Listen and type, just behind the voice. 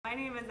My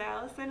name is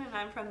Allison and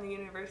I'm from the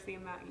University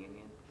of Mount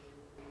Union.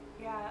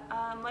 Yeah,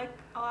 like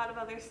a lot of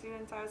other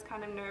students, I was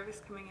kind of nervous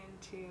coming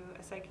into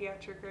a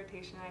psychiatric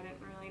rotation. I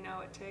didn't really know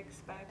what to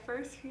expect.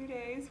 First few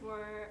days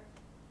were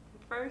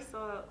first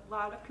a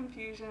lot of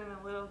confusion and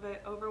a little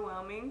bit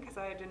overwhelming because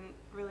I didn't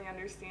really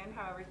understand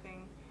how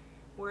everything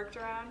worked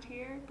around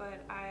here,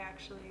 but I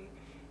actually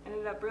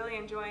ended up really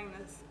enjoying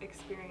this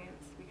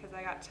experience because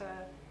I got to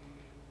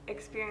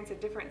experience a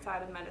different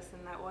side of medicine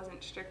that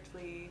wasn't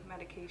strictly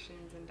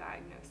medications and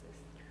diagnosis.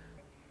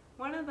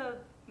 One of the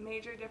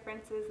major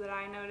differences that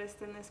I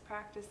noticed in this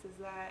practice is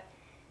that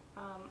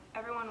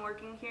everyone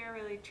working here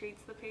really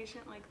treats the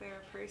patient like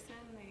they're a person.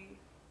 They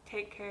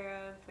take care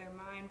of their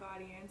mind,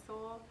 body, and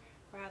soul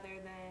rather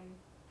than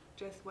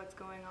just what's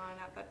going on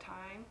at the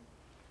time.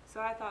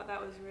 So I thought that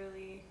was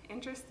really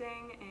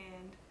interesting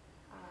and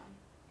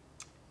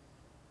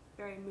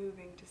very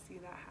moving to see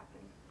that happen.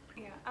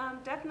 Yeah,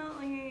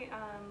 definitely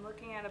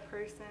looking at a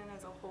person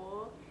as a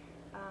whole.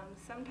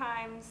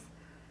 Sometimes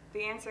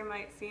the answer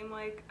might seem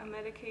like a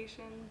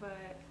medication,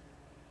 but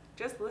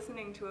just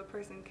listening to a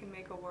person can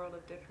make a world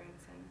of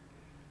difference, and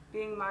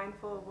being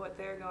mindful of what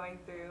they're going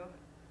through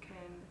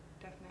can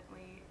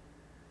definitely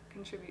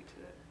contribute to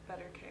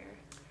better care.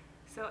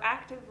 So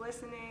active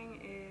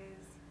listening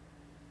is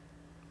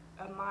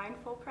a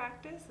mindful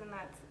practice, and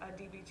that's a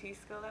DBT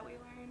skill that we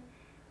learn.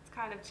 It's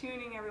kind of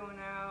tuning everyone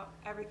out,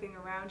 everything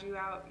around you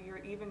out,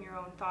 even your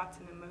own thoughts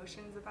and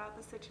emotions about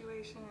the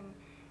situation, and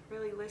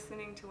really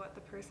listening to what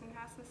the person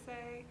has to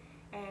say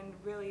and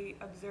really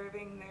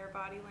observing their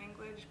body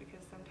language,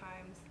 because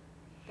sometimes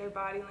their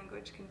body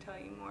language can tell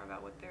you more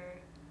about what they're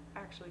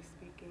actually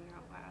speaking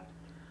out loud.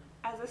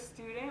 As a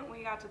student,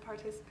 we got to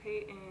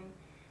participate in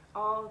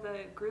all the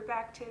group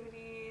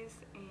activities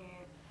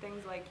and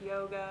things like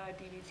yoga,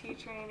 DBT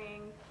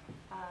training,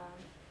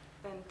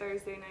 then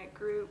Thursday night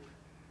group.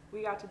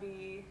 We got to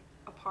be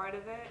a part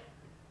of it,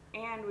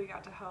 and we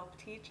got to help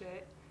teach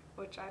it,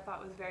 which I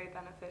thought was very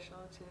beneficial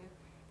to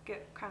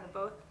get kind of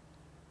both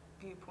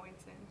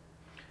viewpoints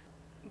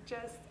in.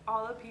 Just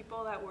all the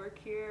people that work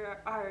here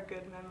are a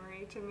good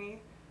memory to me.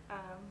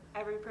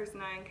 Every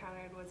person I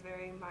encountered was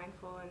very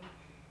mindful and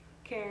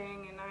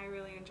caring, and I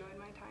really enjoyed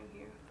my time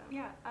here with them.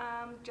 Yeah,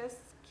 just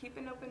keep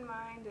an open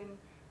mind and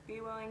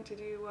be willing to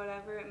do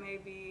whatever it may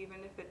be,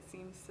 even if it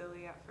seems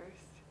silly at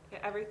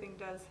first. Everything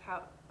does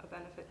have a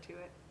benefit to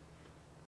it.